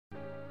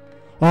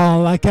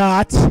All I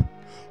got,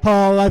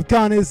 all I've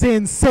got is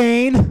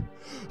insane.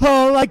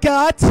 All I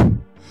got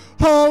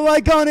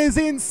is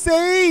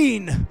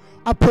insane.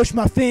 I push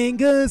my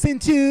fingers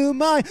into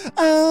my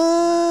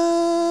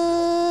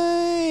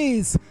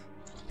eyes.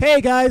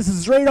 Hey guys, this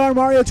is Radar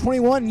Mario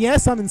 21.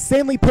 Yes, I'm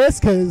insanely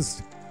pissed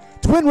because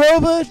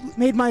Twinrova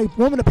made my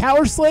woman a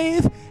power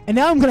slave, and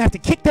now I'm going to have to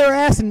kick their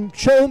ass and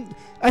show them.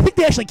 I think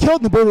they actually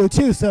killed Nabubu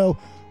too, so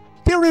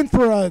they're in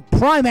for a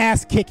prime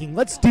ass kicking.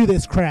 Let's do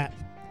this crap.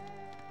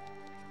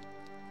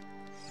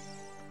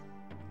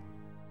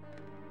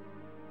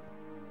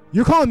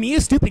 You're calling me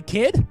a stupid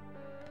kid?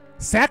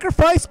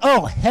 Sacrifice?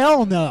 Oh,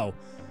 hell no.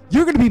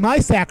 You're going to be my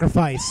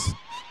sacrifice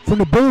for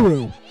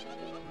Nabubu.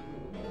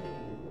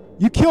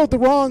 You killed the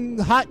wrong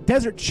hot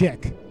desert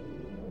chick.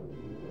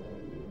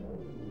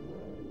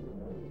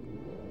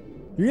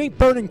 You ain't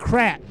burning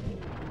crap.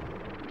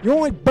 You're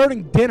only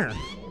burning dinner.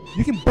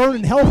 You can burn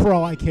in hell for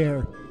all I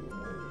care.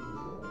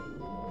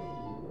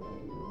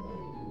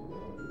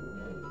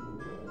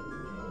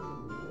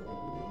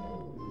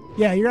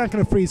 Yeah, you're not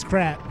going to freeze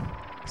crap.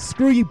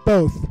 Screw you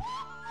both.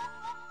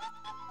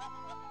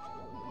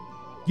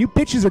 You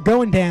bitches are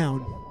going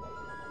down.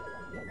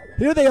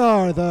 Here they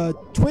are, the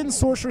twin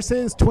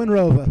sorceresses,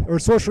 Twinrova, or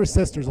sorceress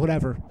sisters,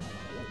 whatever.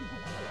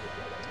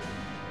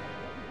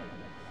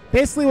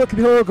 Basically what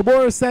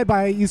Gabora said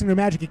by using her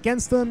magic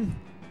against them.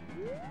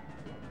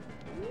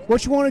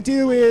 What you want to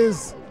do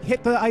is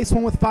hit the ice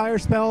one with fire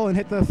spell and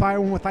hit the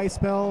fire one with ice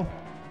spell.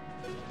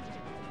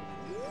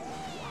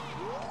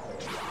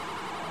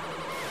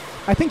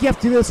 I think you have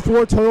to do this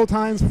 4 total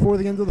times before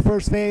the end of the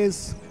first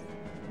phase.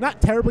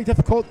 Not terribly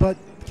difficult, but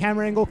the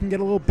camera angle can get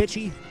a little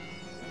bitchy.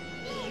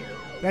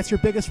 That's your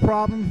biggest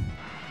problem.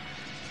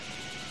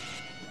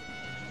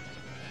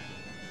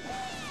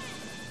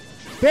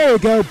 There you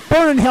go.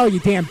 Burn in hell, you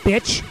damn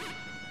bitch.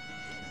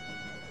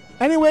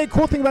 Anyway,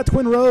 cool thing about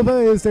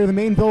Twinrova is they're the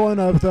main villain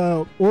of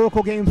the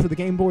Oracle games for the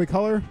Game Boy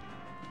Color.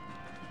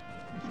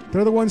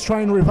 They're the ones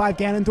trying to revive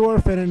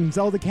Gannondorf, and in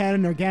Zelda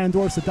canon, they're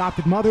Gannondorf's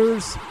adopted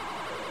mothers.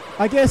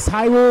 I guess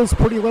Hyrule's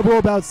pretty liberal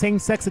about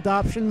same-sex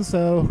adoption,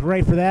 so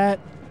hooray for that.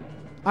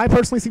 I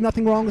personally see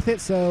nothing wrong with it,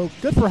 so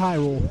good for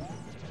Hyrule.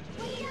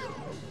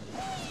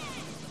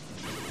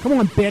 Come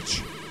on,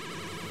 bitch.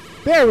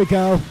 There we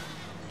go.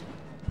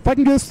 If I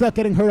can do this without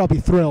getting hurt, I'll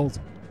be thrilled.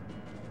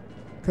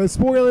 Because,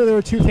 spoiler, there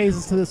were 2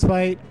 phases to this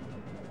fight.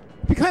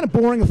 It'd be kind of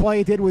boring if all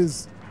you did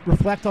was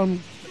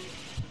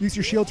use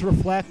your shield to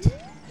reflect.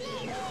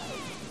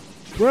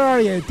 Where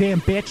are you, damn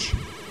bitch?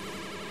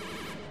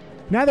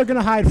 Now they're going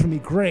to hide from me.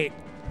 Great.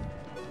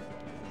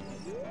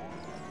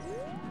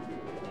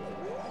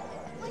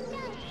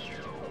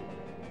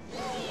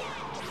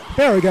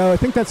 There we go. I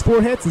think that's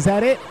 4 hits. Is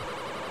that it?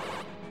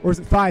 Or is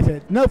it 5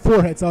 hits? No,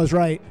 4 hits. I was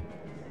right.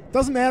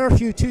 Doesn't matter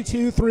if you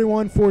 2-2,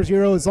 3-1,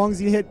 4-0. As long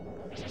as you hit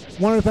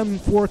one of them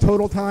 4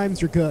 total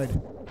times, you're good.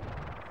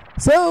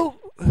 So,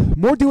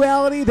 more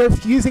duality. They're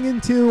fusing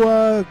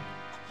into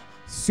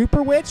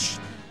Super Witch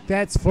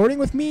that's flirting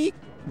with me.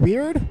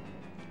 Weird.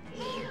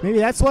 Maybe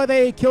that's why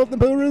they killed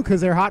Nabubu, because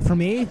they're hot for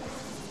me.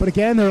 But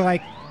again, they're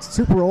like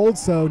super old,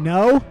 so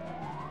no.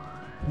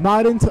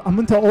 I'm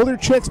into older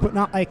chicks, but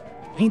not like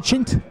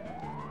ancient.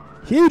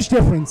 Huge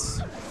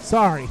difference.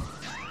 Sorry.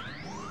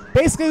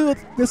 Basically,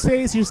 with this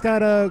phase, you just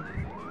gotta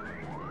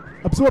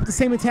absorb the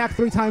same attack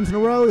 3 times in a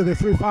row. Either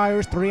 3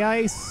 fires, 3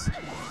 ice.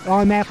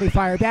 Automatically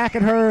fire back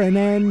at her, and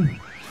then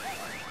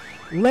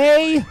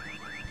lay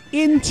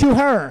into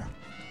her.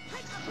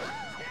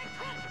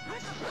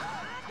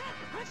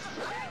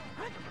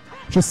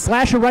 Just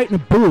slash her right in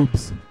the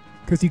boobs,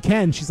 because you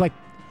can. She's like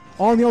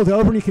all nailed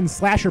over, and you can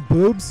slash her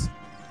boobs.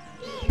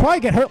 Probably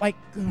get hurt like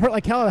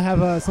hell to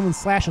have someone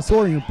slash a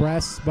sword in your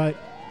breasts, but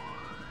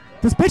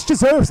this bitch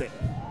deserves it.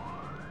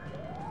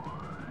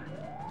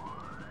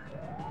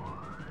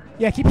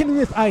 Yeah, keep hitting me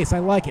with ice. I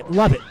like it.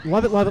 Love it.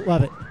 Love it, love it,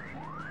 love it.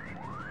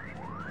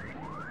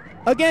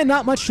 Again,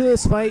 not much to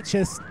this fight,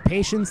 just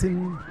patience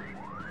and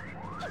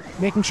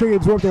making sure you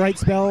absorb the right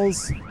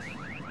spells.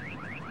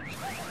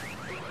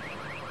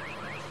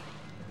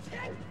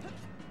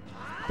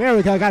 There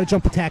we go, I got a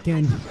jump attack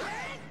in.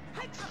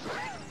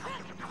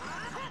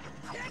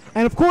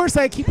 And of course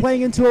I keep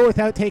playing into her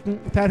without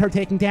her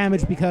taking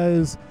damage,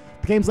 because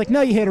the game's like,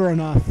 no, you hit her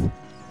enough.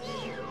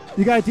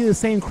 You gotta do the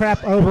same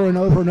crap over and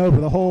over and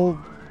over, the whole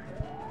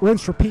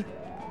rinse repeat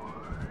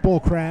bull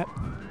crap.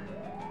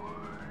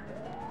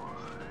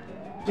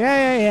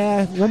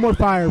 Yeah. One more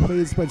fire,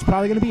 please, but it's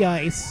probably gonna be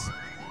ice.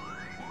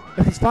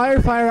 If it's fire,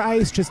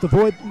 ice, just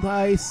avoid the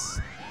ice.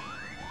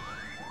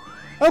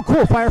 Oh,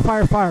 cool, fire,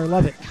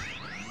 love it.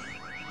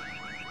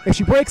 If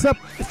she breaks up,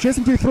 if she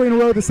doesn't do 3 in a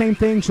row, the same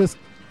thing, just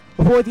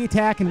avoid the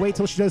attack and wait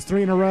till she does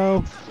 3 in a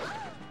row.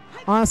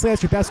 Honestly,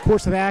 that's your best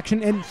course of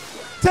action. And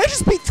did I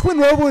just beat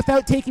Twinrova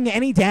without taking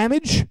any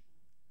damage?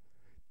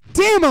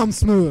 Damn, I'm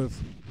smooth.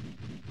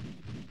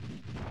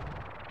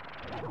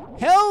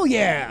 Hell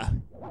yeah.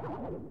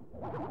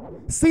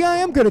 See, I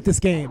am good at this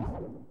game.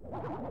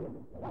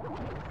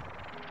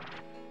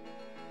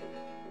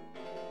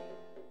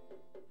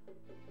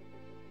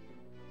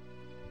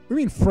 do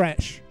you mean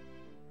fresh?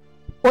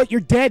 What, you're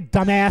dead,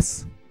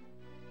 dumbass.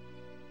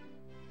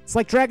 It's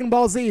like Dragon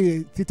Ball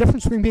Z. The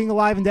difference between being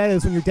alive and dead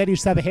is when you're dead, you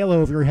just have a halo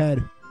over your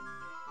head.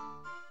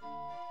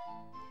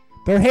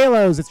 They're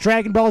halos. It's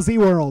Dragon Ball Z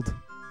world.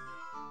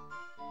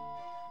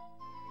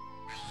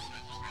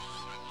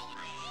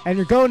 And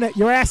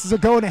your asses are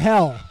going to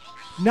hell.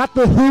 Not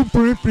the home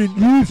for infinite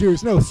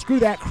users. No, screw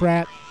that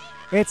crap.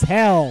 It's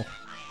hell.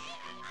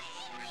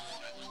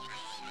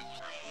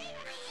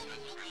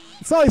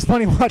 It's always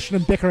funny watching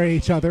them bicker at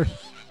each other.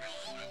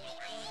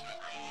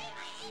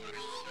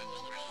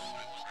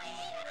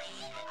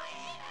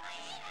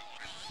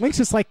 Link's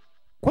just like,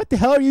 what the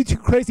hell are you two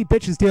crazy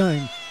bitches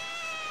doing?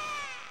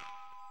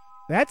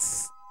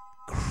 That's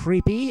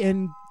creepy,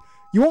 and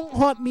you won't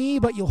haunt me,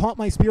 but you'll haunt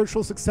my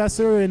spiritual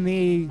successor in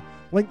the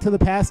Link to the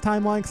Past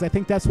timeline, because I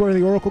think that's where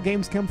the Oracle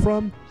games come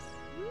from.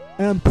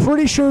 And I'm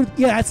pretty sure,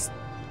 yeah, it's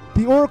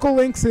the Oracle's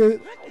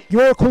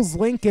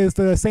Link is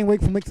the same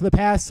Link from Link to the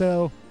Past,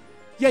 so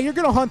yeah, you're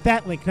gonna haunt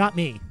that Link, not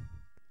me.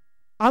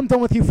 I'm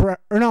done with you forever.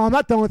 Or no, I'm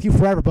not done with you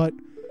forever, but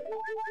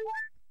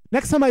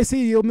next time I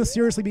see you, you'll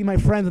mysteriously be my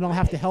friend, and I'll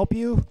have to help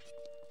you.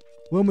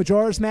 Will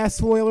Majora's Mask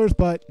spoilers,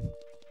 but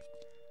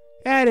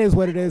that is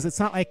what it is. It's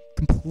not like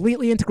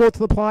completely integral to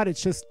the plot.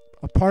 It's just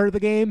a part of the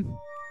game.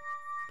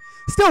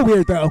 Still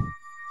weird though.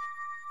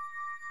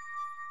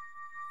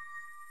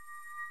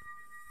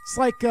 It's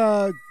like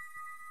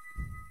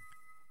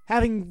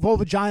having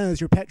Volvagina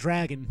as your pet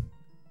dragon.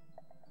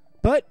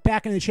 But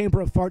back in the Chamber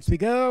of Farts we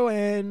go,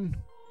 and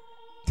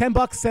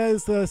 $10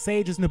 says the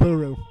sage is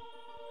Nabooru.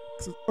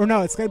 Or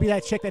no, it's going to be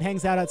that chick that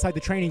hangs out outside the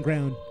training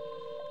ground.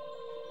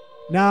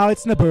 No,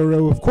 it's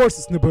Nabooru. Of course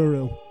it's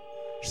Nabooru.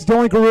 She's the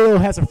only Gerudo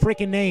who has a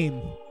freaking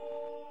name.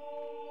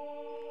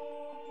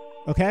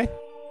 Okay?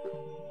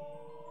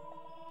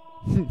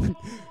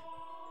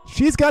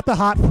 She's got the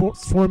hot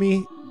for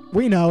me.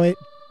 We know it.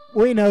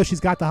 We know she's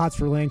got the hots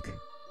for Link.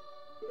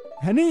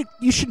 And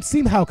you should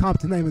see how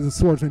competent I am as a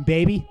swordsman,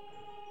 baby.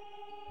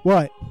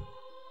 What?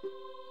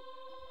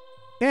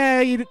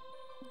 Yeah, you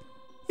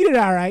did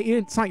alright.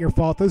 It's not your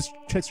fault. Those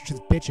chicks are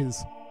just bitches.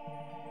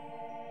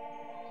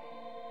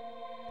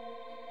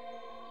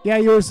 Yeah,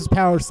 yours is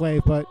Power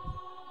Slave, but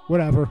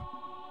whatever.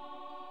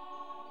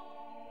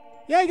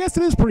 Yeah, I guess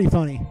it is pretty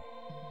funny.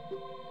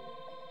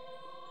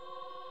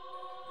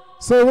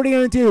 So what are you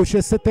going to do?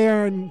 Just sit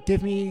there and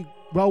give me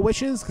well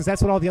wishes? Because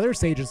that's what all the other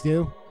sages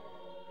do.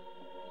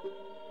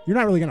 You're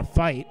not really going to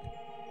fight.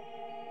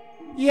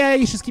 Yeah,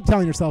 you should just keep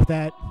telling yourself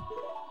that.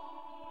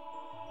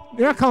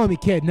 You're not calling me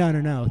kid. No,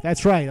 no, no.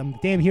 That's right. I'm the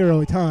damn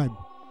hero of time.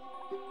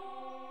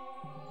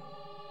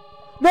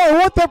 No, I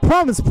want that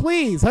promise,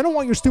 please. I don't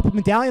want your stupid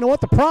medallion. I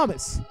want the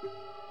promise.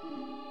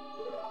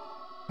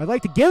 I'd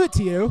like to give it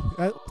to you.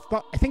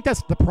 I think that's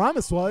what the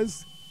promise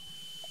was.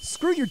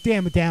 Screw your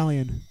damn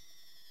medallion.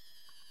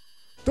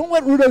 Don't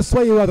let Rudo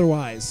sway you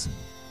otherwise.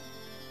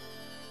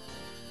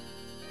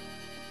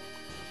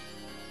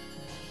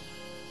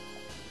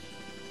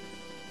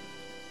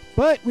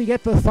 But we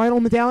get the final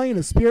medallion,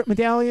 a spirit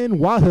medallion.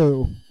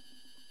 Wahoo.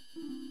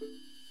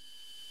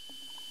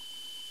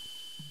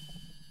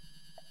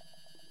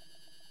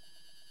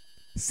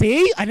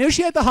 See? I knew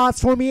she had the hots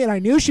for me, and I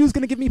knew she was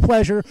going to give me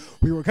pleasure.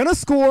 We were going to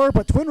score,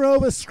 but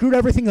Twinrova screwed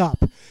everything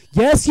up.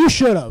 Yes, you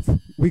should have.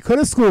 We could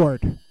have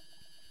scored.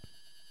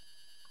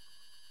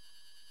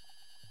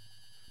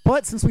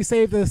 But since we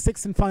saved the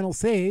sixth and final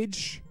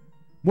sage,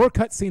 more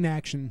cutscene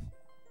action.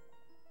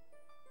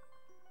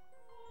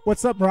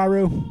 What's up,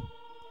 Rauru?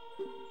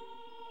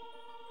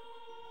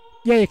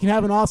 Yeah, you can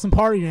have an awesome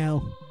party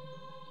now.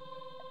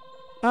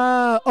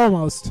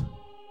 Almost.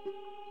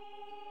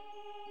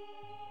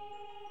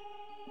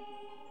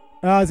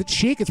 Is it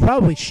Sheik? It's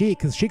probably Sheik,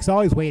 because Sheik's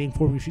always waiting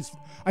for me.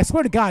 I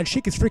swear to God,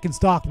 Sheik is freaking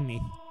stalking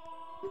me.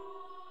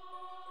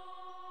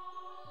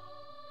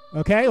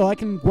 Okay, well, I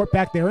can warp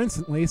back there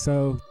instantly,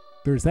 so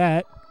there's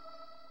that.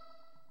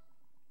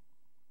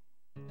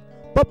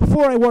 But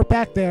before I warp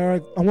back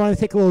there, I want to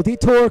take a little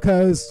detour,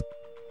 because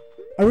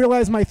I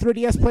realized my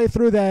 3DS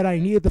playthrough that I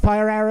needed the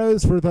fire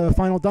arrows for the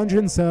final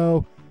dungeon,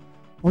 so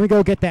let me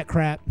go get that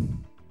crap.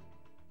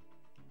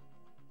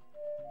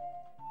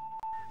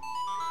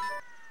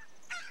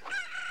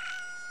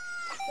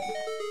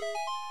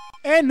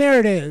 And there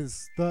it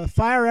is, the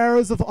fire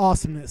arrows of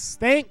awesomeness.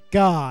 Thank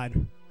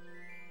God.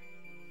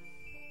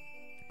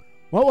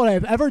 What would I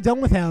have ever done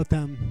without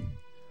them?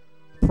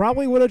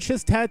 Probably would have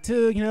just had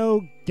to, you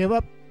know, give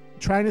up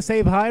trying to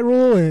save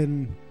Hyrule,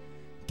 and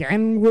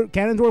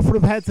Gannondorf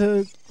would have had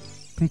to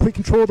complete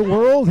control of the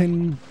world,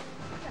 and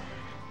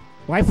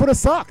life would have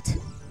sucked.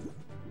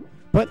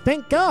 But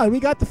thank God we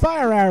got the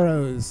fire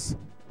arrows.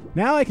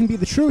 Now I can be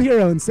the true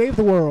hero and save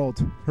the world.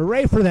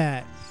 Hooray for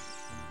that.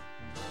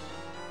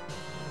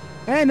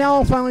 And now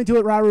I'll finally do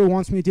what Rauru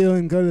wants me to do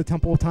and go to the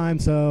Temple of Time,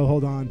 so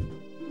hold on.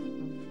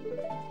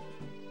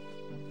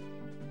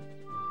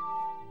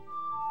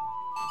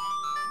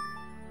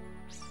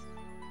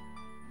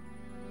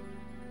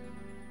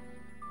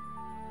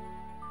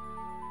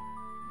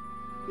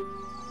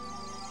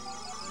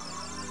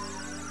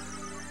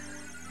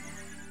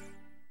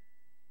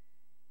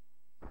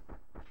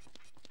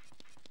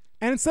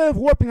 And instead of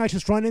warping, I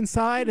just run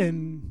inside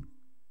and...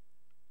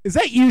 Is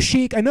that you,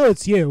 Sheik? I know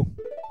it's you.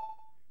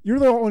 You're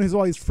the one who's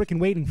always freaking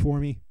waiting for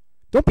me.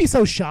 Don't be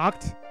so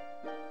shocked.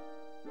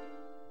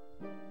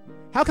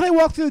 How can I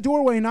walk through the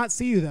doorway and not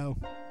see you, though?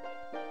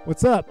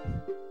 What's up?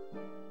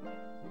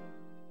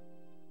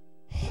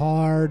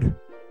 Hard.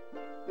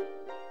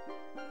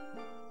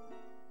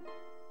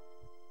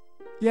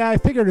 Yeah, I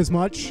figured as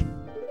much.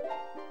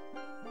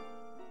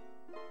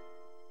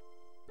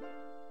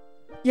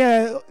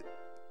 Yeah,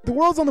 the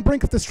world's on the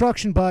brink of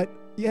destruction, but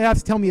you have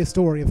to tell me a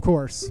story, of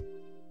course.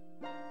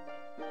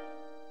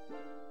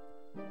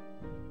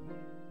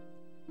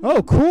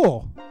 Oh,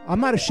 cool. I'm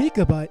not a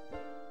Sheikah, but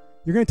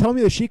you're going to tell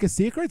me the Sheikah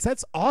secrets?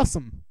 That's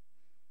awesome.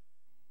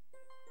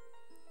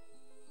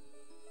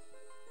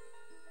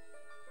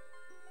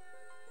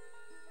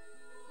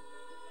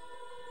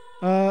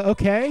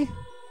 Okay.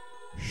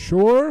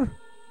 Sure.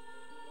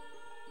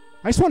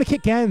 I just want to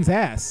kick Ganon's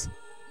ass.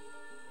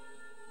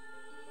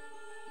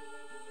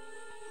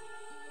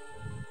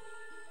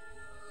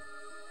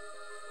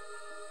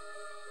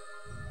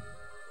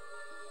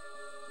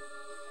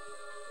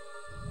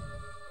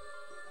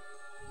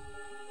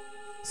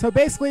 So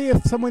basically,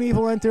 if someone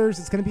evil enters,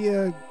 it's going to be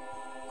a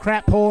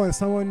crap hole, and if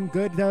someone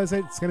good does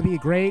it, it's going to be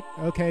great.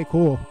 Okay,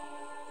 cool.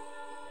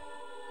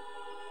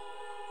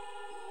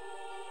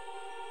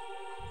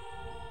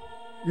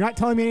 You're not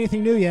telling me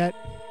anything new yet.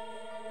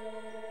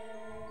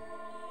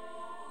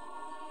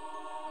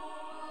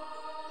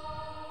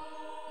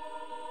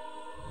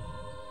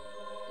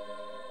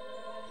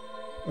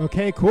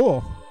 Okay,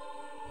 cool.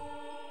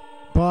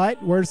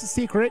 But where's the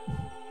secret?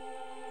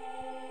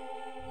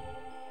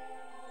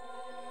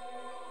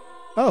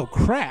 Oh,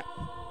 crap.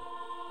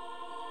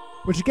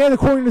 Which again,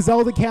 according to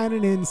Zelda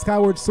canon in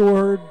Skyward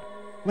Sword,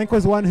 Link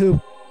was one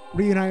who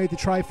reunited the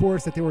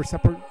Triforce, that they were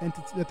separate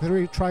entities, that the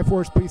three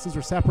Triforce pieces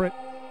were separate.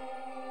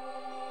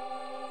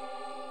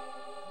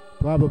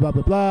 Blah, blah, blah,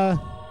 blah, blah.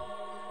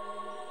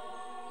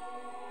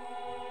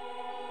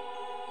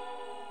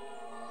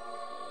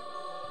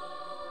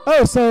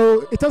 Oh,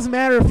 so it doesn't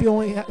matter if you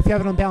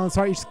have an unbalanced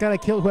heart, you just gotta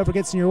kill whoever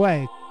gets in your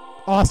way.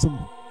 Awesome.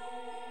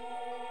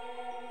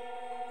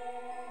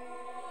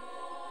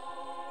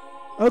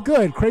 Oh,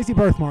 good. Crazy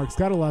birthmarks.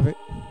 Gotta love it.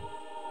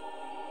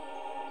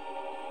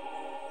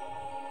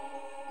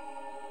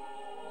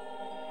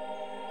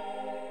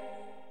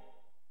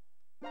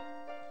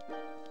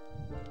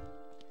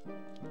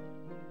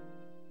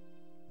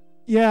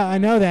 Yeah, I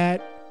know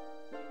that.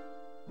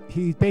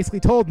 He basically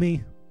told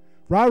me.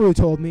 Rauru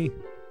told me.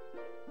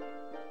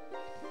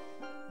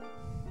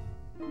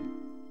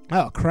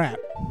 Oh, crap.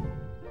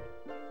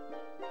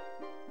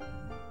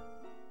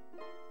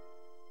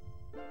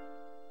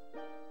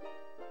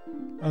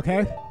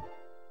 Okay.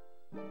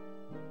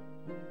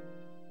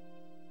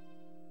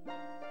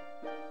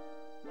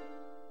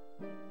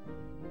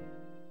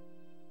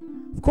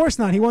 Of course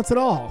not. He wants it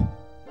all.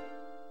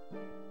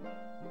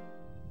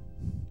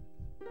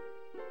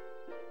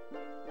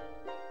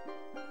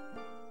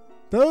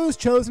 Those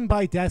chosen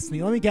by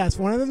destiny. Let me guess.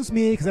 One of them's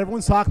me, because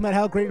everyone's talking about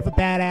how great of a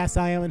badass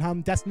I am and how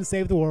I'm destined to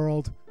save the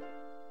world.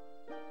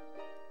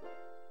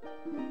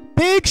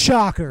 Big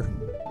shocker.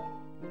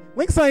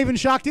 Link's not even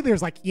shocked either.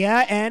 He's like,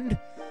 yeah, and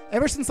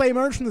ever since I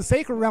emerged from the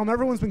Sacred Realm,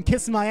 everyone's been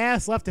kissing my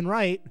ass left and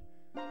right.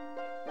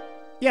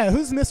 Yeah,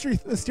 who's the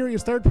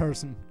mysterious third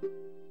person?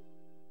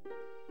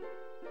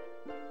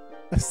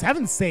 A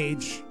seventh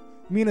sage?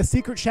 You mean a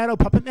secret shadow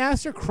puppet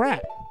master?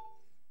 Crap.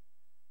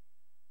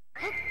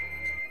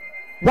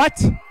 What?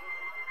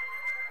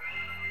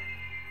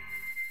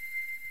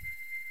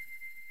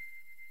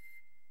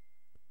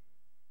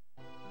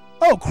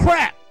 Oh,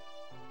 crap.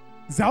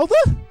 Zelda?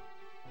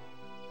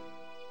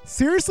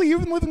 Seriously,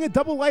 you've been living a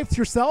double life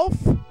yourself?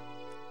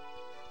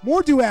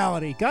 More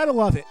duality. Gotta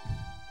love it.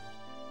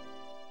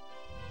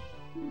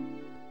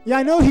 Yeah,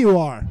 I know who you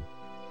are.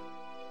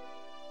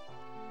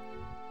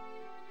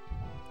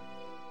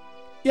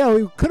 Yeah,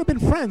 we could have been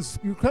friends.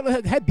 You could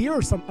have had a beer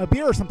or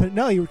something.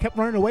 No, you kept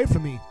running away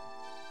from me.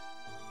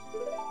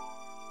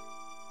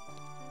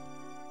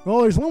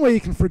 Well, there's one way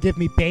you can forgive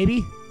me,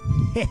 baby.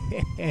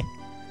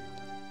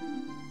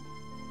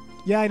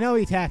 Yeah, I know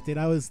he attacked it.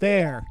 I was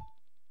there.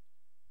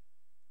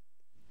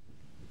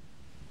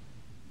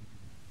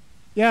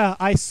 Yeah,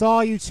 I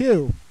saw you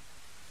too.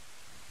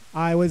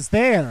 I was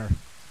there.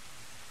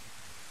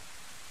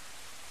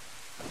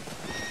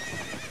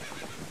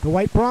 The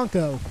White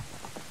Bronco.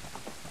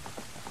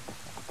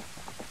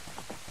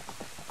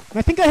 And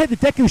I think I had the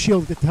Deku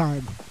Shield at the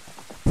time.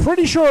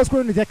 Pretty sure I was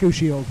wearing the Deku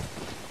Shield.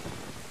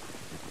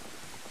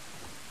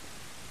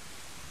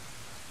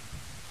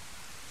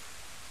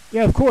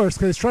 Yeah, of course,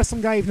 because trust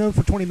some guy you've known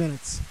for 20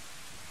 minutes.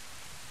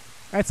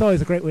 That's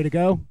always a great way to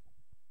go.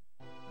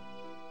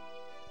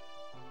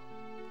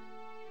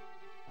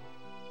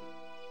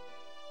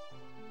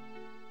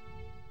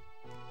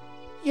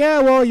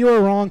 Yeah, well, you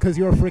were wrong because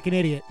you're a freaking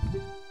idiot.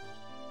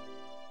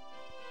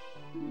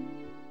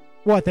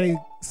 What, they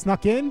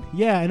snuck in?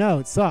 Yeah, I know,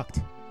 it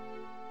sucked.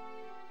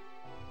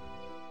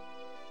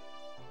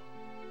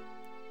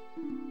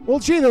 Well,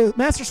 gee, the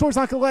Master Sword's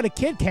not gonna let a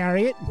kid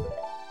carry it.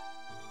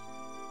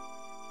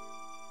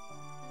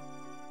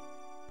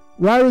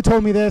 Rauru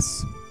told me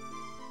this.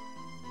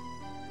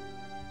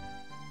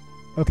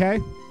 Okay.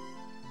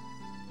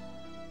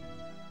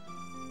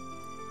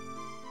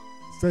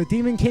 So,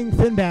 Demon King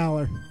Finn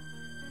Balor.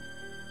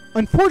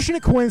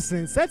 Unfortunate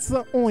coincidence. That's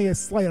only a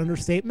slight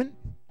understatement.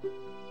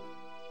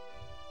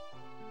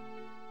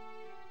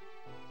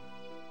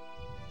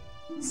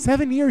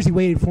 "7 years he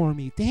waited for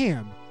me.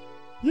 Damn.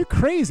 You're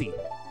crazy.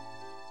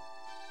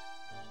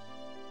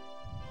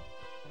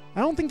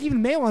 I don't think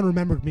even Malon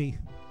remembered me."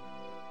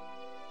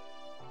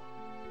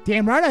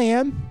 Damn right I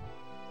am.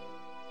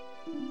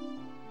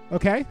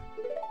 Okay.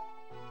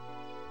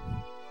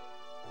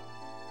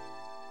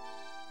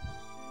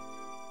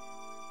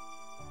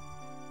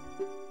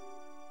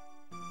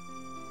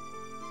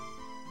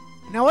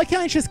 Now, why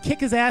can't I just kick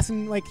his ass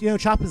and, like,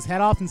 chop his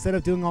head off instead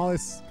of doing all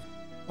this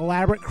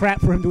elaborate crap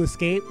for him to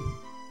escape?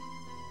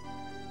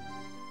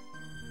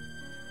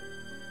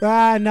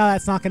 No,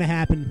 that's not gonna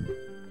happen.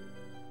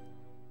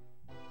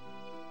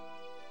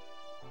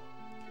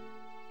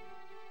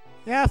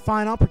 Yeah,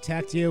 fine, I'll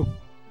protect you.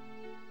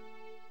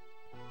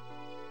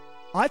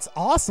 Oh, that's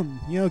awesome.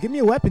 Give me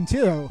a weapon,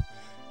 too.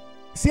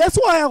 See, that's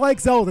why I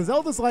like Zelda.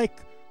 Zelda's like,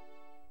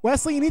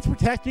 "Wesley, you need to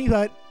protect me,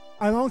 but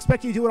I don't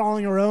expect you to do it all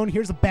on your own.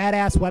 Here's a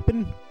badass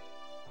weapon.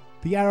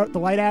 The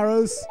light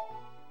arrows."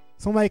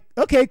 So I'm like,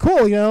 okay,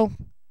 cool, You're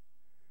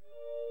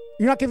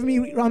not giving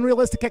me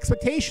unrealistic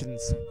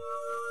expectations.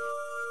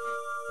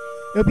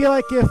 It would be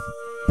like if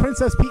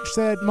Princess Peach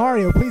said,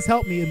 "Mario, please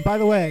help me. And by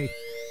the way,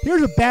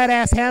 here's a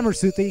badass hammer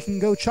suit that you can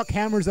go chuck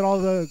hammers at all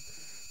the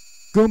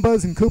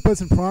Goombas and Koopas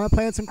and Piranha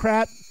Plants and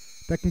crap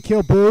that can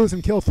kill Boos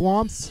and kill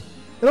Flomps.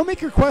 It'll make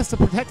your quest to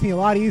protect me a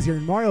lot easier."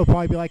 And Mario will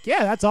probably be like,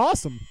 "Yeah, that's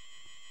awesome.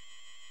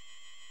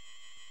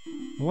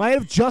 The light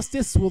of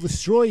justice will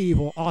destroy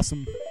evil."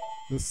 Awesome.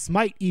 "Will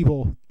smite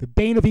evil, the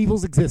bane of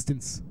evil's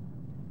existence."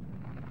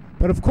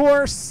 But of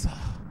course,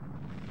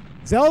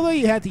 Zelda,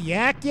 you had to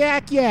yak,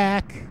 yak,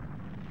 yak.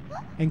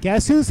 And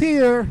guess who's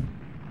here?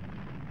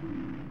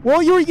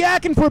 Well, you were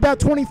yakking for about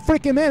 20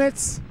 freaking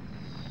minutes.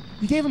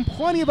 You gave him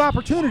plenty of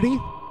opportunity.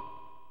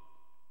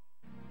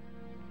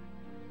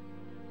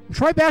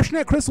 Try bashing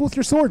that crystal with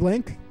your sword,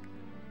 Link.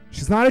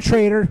 She's not a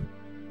traitor.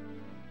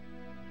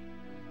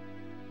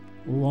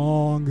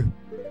 Long.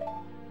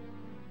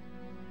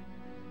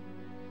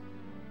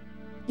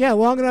 Yeah,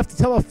 long enough to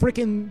tell a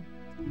freaking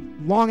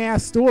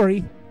long-ass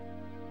story.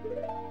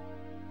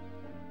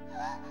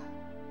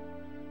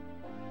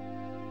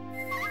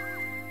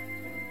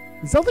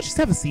 Did Zelda just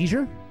have a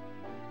seizure?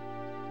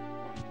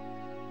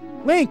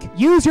 Link,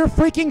 use your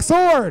freaking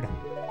sword!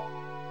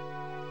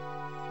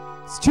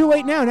 It's too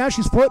late now. Now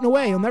she's floating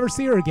away. You'll never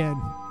see her again.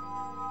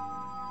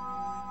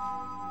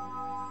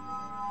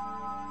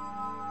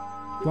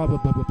 Blah, blah,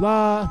 blah, blah,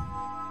 blah.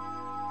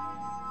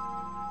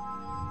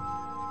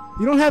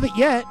 You don't have it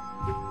yet.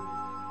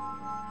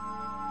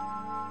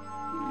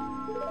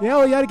 Yeah,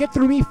 well, you gotta get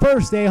through me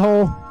first,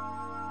 a-hole.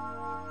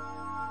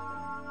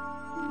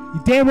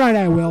 You damn right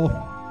I will.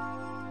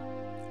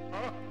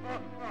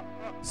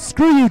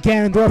 Screw you,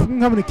 Gannondorf. I'm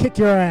coming to kick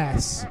your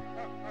ass.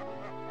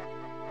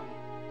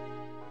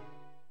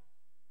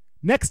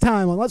 Next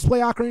time on Let's Play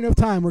Ocarina of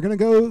Time, we're going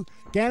to go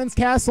Ganon's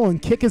castle and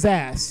kick his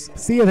ass.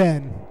 See you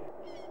then.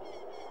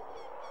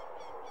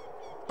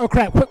 Oh,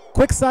 crap.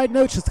 Quick side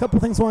note. Just a couple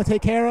things I want to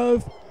take care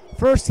of.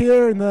 First,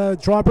 here in the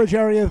drawbridge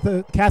area of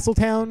the castle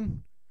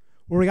town,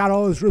 where we got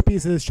all those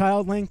rupees as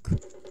Child Link.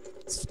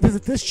 Let's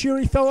visit this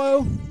cheery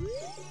fellow.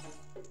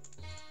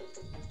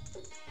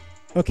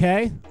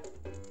 Okay.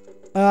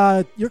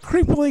 You're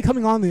creepily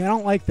coming on me. I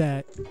don't like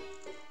that.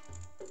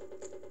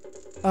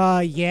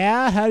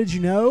 Yeah? How did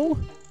you know?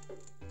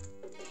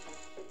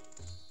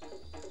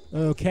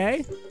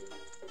 Okay.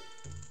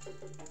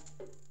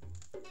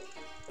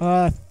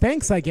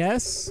 Thanks, I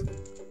guess.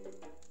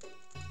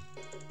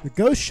 The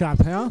ghost shop,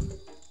 huh?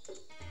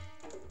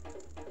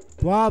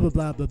 Blah, blah,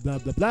 blah, blah, blah,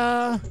 blah,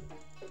 blah.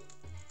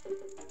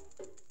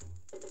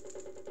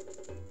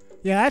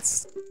 Yeah,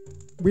 that's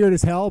weird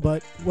as hell,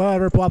 but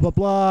whatever, blah, blah,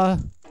 blah.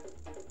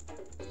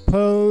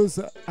 Pose.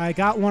 I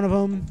got one of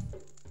them.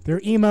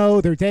 They're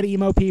emo. They're dead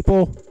emo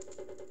people.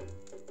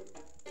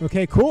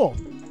 Okay, cool.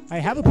 I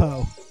have a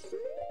Poe.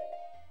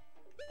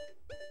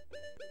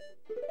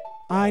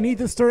 I need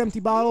to store empty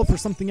bottle for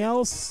something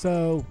else,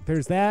 so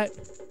there's that.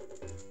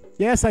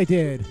 Yes, I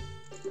did.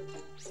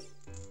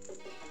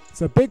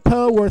 It's a big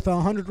Poe worth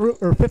 100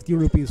 or 50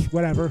 rupees,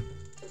 whatever.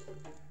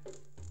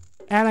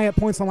 And I get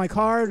points on my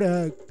card.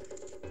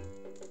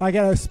 I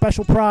get a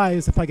special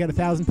prize if I get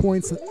 1,000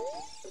 points,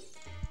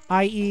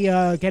 i.e.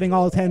 Getting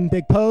all 10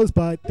 big Poes,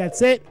 but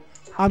that's it.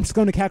 I'm just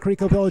going to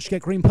Kakariko Village to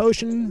get Green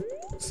Potion,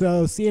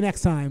 so see you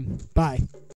next time. Bye.